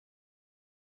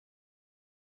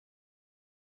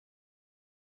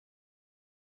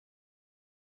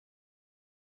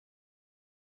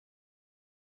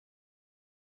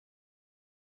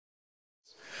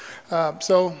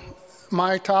So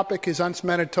my topic is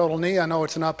uncemented total knee. I know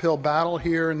it's an uphill battle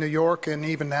here in New York and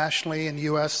even nationally in the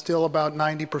U.S., still about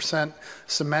 90%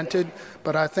 cemented.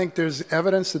 But I think there's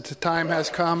evidence that the time has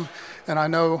come, and I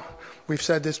know we've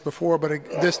said this before, but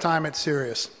this time it's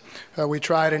serious. We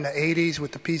tried in the 80s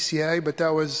with the PCA, but that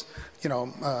was,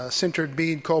 sintered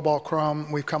bead, cobalt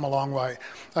chrome. We've come a long way.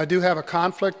 I do have a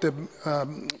conflict. The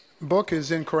book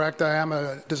is incorrect. I am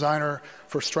a designer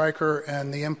for Stryker,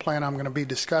 and the implant I'm going to be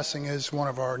discussing is one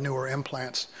of our newer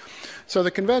implants. So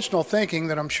the conventional thinking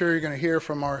that I'm sure you're going to hear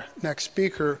from our next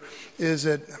speaker is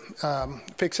that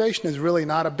fixation is really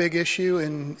not a big issue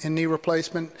in knee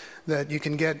replacement, that you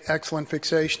can get excellent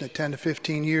fixation at 10 to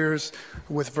 15 years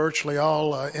with virtually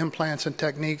all implants and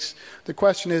techniques. The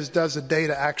question is, does the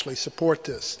data actually support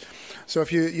this? So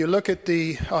if you look at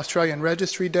the Australian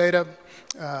registry data,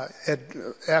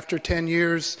 after 10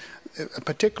 years,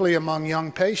 particularly among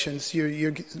young patients,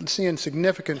 you're seeing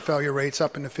significant failure rates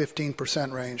up in the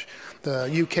 15% range.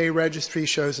 The UK registry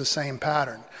shows the same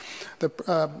pattern.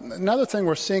 Another thing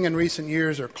we're seeing in recent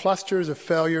years are clusters of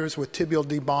failures with tibial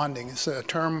debonding. It's a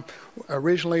term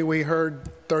originally we heard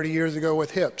 30 years ago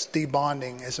with hips,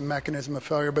 debonding as a mechanism of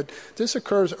failure. But this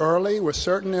occurs early with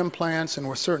certain implants and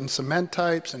with certain cement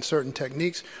types and certain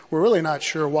techniques. We're really not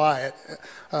sure why.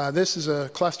 This is a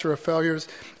cluster of failures.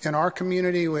 In our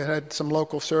community, we had some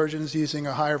local surgeons using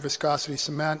a higher viscosity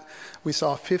cement. We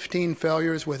saw 15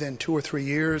 failures within 2 or 3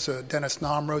 years. Dennis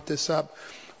Naum wrote this up,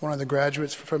 one of the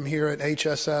graduates from here at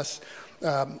HSS.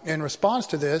 In response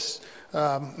to this,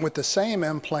 with the same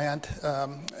implant,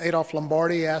 Adolph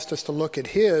Lombardi asked us to look at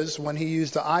his when he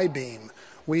used the I-beam.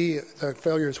 The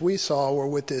failures we saw were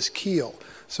with this keel.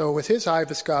 So with his high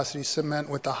viscosity cement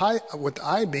with the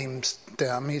I-beam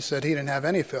stem, he said he didn't have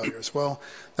any failures. Well,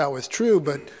 that was true,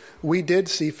 but we did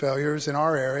see failures in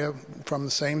our area from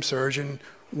the same surgeon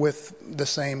with the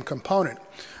same component.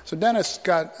 So Dennis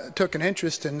took an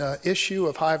interest in the issue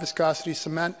of high viscosity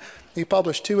cement. He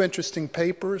published 2 interesting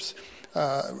papers.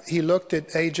 He looked at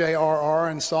AJRR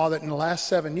and saw that in the last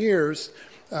 7 years,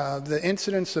 the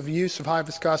incidence of use of high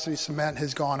viscosity cement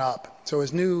has gone up. So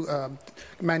as new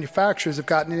manufacturers have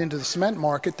gotten into the cement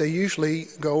market, they usually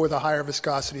go with a higher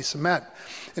viscosity cement.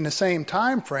 In the same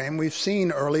time frame, we've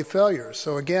seen early failures.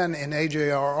 So again, in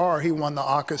AJRR, he won the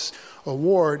AUKUS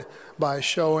award by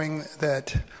showing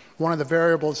that one of the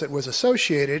variables that was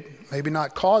associated, maybe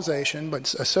not causation,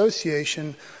 but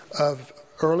association of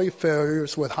early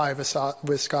failures with high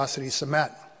viscosity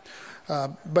cement.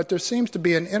 But there seems to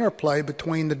be an interplay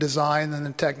between the design and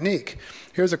the technique.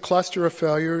 Here's a cluster of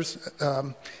failures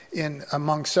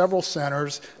among several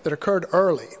centers that occurred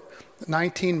early,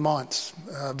 19 months,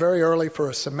 very early for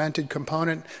a cemented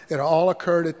component. It all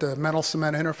occurred at the metal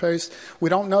cement interface. We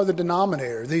don't know the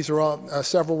denominator. These are all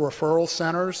several referral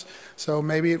centers, so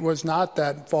maybe it was not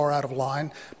that far out of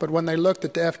line. But when they looked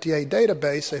at the FDA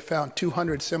database, they found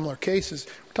 200 similar cases.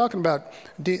 We're talking about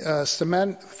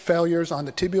cement failures on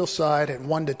the tibial side at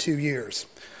 1 to 2 years.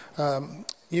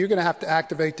 You're going to have to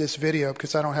activate this video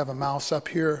because I don't have a mouse up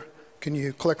here. Can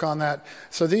you click on that?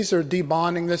 So these are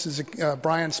debonding. This is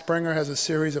Brian Springer has a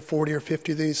series of 40 or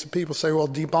 50 of these. So people say, well,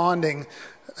 debonding,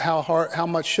 how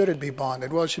much should it be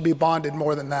bonded? Well, it should be bonded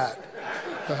more than that.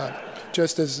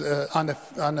 Just as on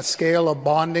the scale of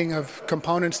bonding of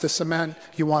components to cement,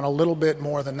 you want a little bit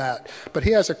more than that. But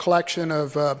he has a collection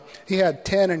of, he had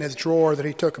 10 in his drawer that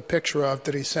he took a picture of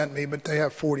that he sent me, but they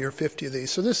have 40 or 50 of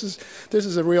these. So this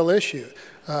is a real issue.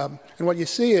 And what you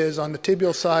see is on the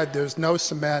tibial side, there's no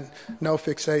cement, no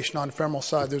fixation. On the femoral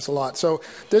side, there's a lot. So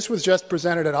this was just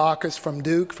presented at AUKUS from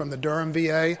Duke, from the Durham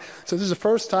VA. So this is the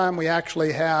first time we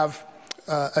actually have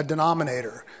a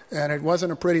denominator. And it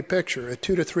wasn't a pretty picture. At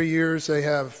 2 to 3 years, they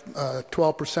have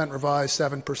 12% revised,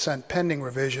 7% pending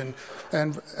revision.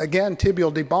 And again,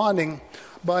 tibial debonding,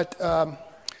 but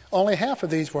only half of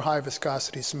these were high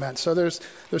viscosity cement. So there's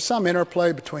some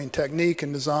interplay between technique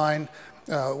and design.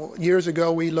 Years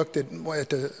ago, we looked at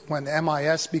when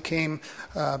MIS became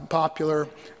popular.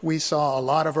 We saw a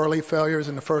lot of early failures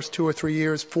in the first 2 or 3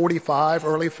 years, 45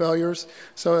 early failures.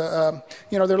 So,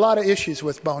 there are a lot of issues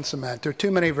with bone cement. There are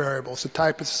too many variables, the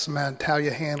type of cement, how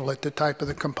you handle it, the type of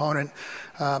the component.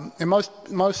 And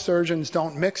most surgeons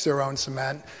don't mix their own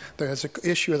cement. There's an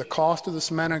issue of the cost of the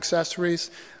cement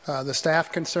accessories. The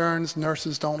staff concerns,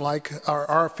 nurses don't like,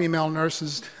 our female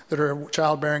nurses that are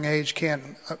childbearing age can't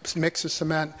mix the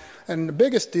cement. And the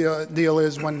biggest deal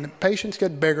is when patients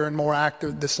get bigger and more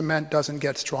active, the cement doesn't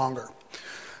get stronger.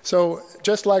 So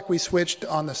just like we switched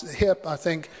on the hip, I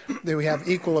think that we have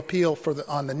equal appeal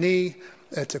on the knee.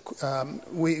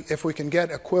 if we can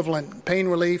get equivalent pain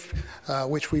relief,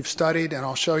 which we've studied, and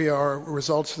I'll show you our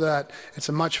results of that, it's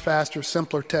a much faster,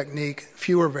 simpler technique,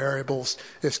 fewer variables,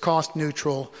 it's cost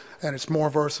neutral, and it's more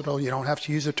versatile. You don't have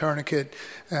to use a tourniquet,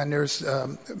 and there's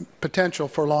potential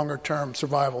for longer-term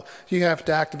survival. You have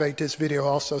to activate this video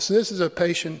also. So this is a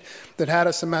patient that had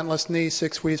a cementless knee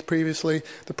 6 weeks previously.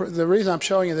 The reason I'm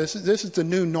showing you this is the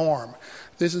new norm.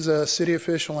 This is a city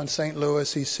official in St.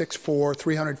 Louis. He's 6'4",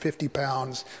 350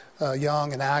 pounds,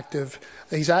 young and active.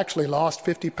 He's actually lost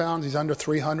 50 pounds. He's under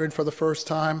 300 for the first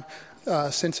time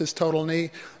since his total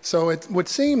knee. So it would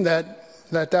seem that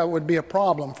would be a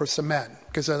problem for cement,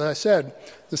 because as I said,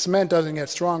 the cement doesn't get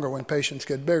stronger when patients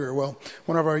get bigger. Well,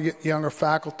 one of our younger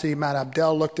faculty, Matt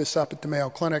Abdel, looked this up at the Mayo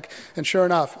Clinic, and sure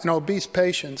enough, in obese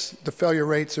patients, the failure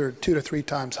rates are 2 to 3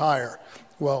 times higher.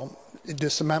 Well,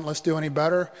 does cementless do any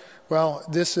better? Well,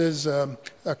 this is a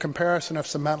comparison of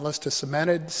cementless to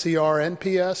cemented, CR and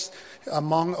PS.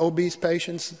 Among obese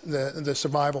patients, the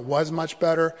survival was much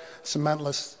better.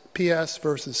 Cementless PS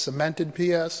versus cemented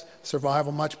PS,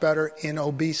 survival much better in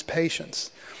obese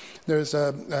patients. There's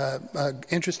an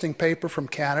interesting paper from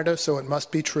Canada, so it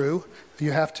must be true.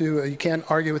 You can't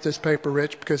argue with this paper,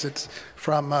 Rich, because it's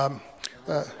from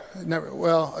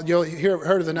you'll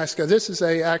heard of the next guy. This is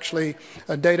actually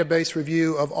a database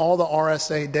review of all the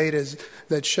RSA data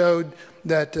that showed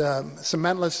that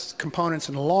cementless components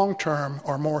in the long term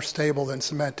are more stable than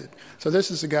cemented. So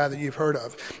this is the guy that you've heard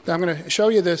of. Now I'm going to show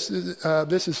you this.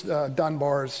 This is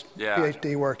Dunbar's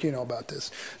PhD work. You know about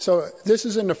this. So this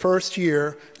is in the first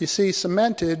year. You see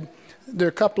cemented. There are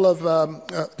a couple of,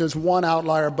 there's one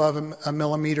outlier above a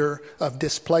millimeter of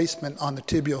displacement on the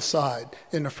tibial side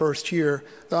in the first year.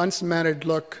 The uncemented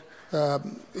look,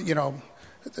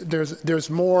 there's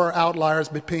more outliers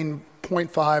between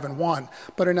 0.5 and 1.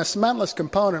 But in a cementless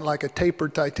component like a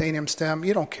tapered titanium stem,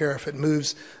 you don't care if it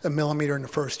moves a millimeter in the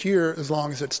first year as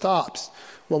long as it stops.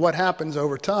 Well, what happens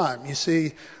over time? You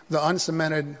see the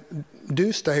uncemented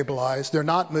do stabilize. They're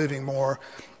not moving more.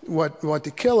 What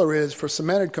the killer is for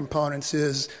cemented components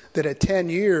is that at 10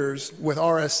 years with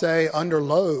RSA under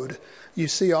load, you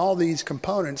see all these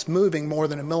components moving more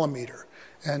than a millimeter.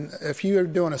 And if you're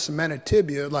doing a cemented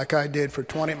tibia like I did for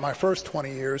my first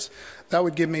 20 years, that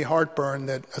would give me heartburn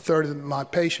that a third of my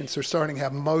patients are starting to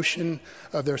have motion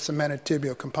of their cemented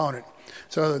tibial component.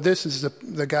 So this is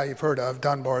the guy you've heard of,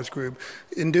 Dunbar's group.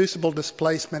 Inducible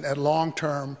displacement at long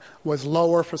term was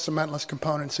lower for cementless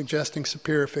components, suggesting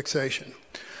superior fixation.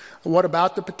 What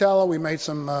about the patella? We made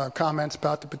some comments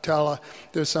about the patella.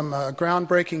 There's some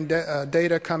groundbreaking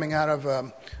data coming out of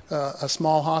a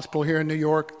small hospital here in New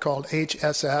York called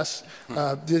HSS.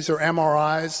 These are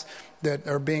MRIs that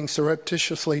are being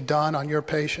surreptitiously done on your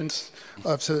patients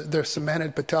of their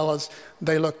cemented patellas.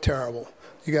 They look terrible.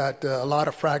 You got a lot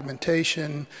of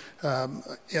fragmentation,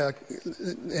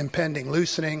 impending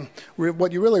loosening.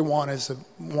 What you really want is the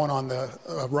one on the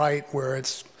right where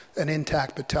it's an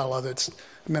intact patella that's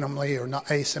minimally or not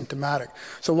asymptomatic.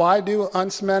 So why do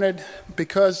uncemented?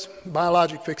 Because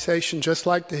biologic fixation, just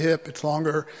like the hip, it's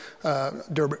longer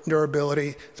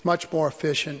durability, it's much more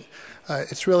efficient.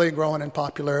 It's really growing in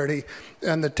popularity,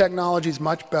 and the technology is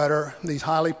much better. These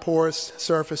highly porous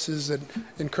surfaces that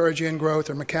encourage ingrowth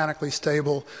are mechanically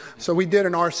stable. So we did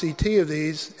an RCT of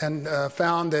these and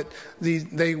found that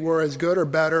they were as good or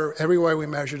better every way we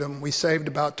measured them. We saved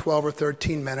about 12 or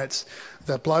 13 minutes.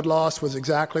 The blood loss was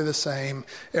exactly the same.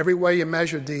 Every way you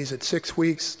measured these at 6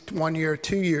 weeks, 1 year,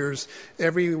 2 years,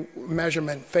 every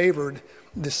measurement favored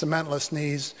the cementless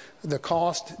knees. The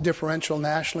cost differential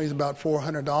nationally is about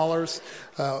 $400.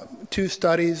 2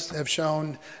 studies have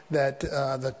shown that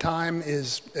the time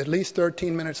is at least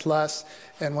 13 minutes less,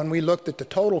 and when we looked at the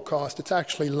total cost, it's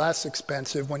actually less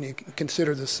expensive when you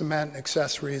consider the cement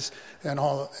accessories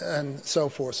and so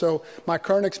forth. So my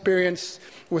current experience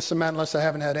with cementless, I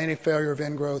haven't had any failure of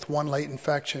ingrowth, 1 late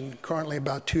infection. Currently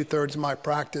about 2/3 of my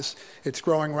practice. It's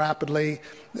growing rapidly.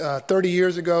 30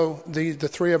 years ago, the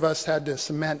 3 of us had to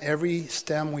cement every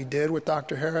stem we did with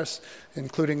Dr. Harris,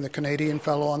 including the Canadian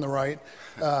fellow on the right.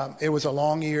 It was a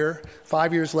long year.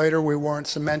 5 years later, we weren't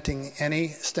cementing any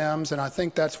stems, and I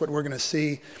think that's what we're going to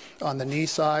see on the knee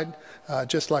side,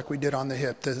 just like we did on the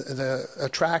hip. The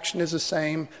attraction is the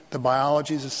same, the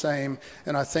biology is the same,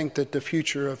 and I think that the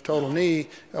future of total knee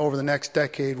over the next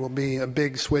decade will be a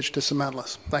big switch to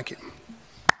cementless. Thank you.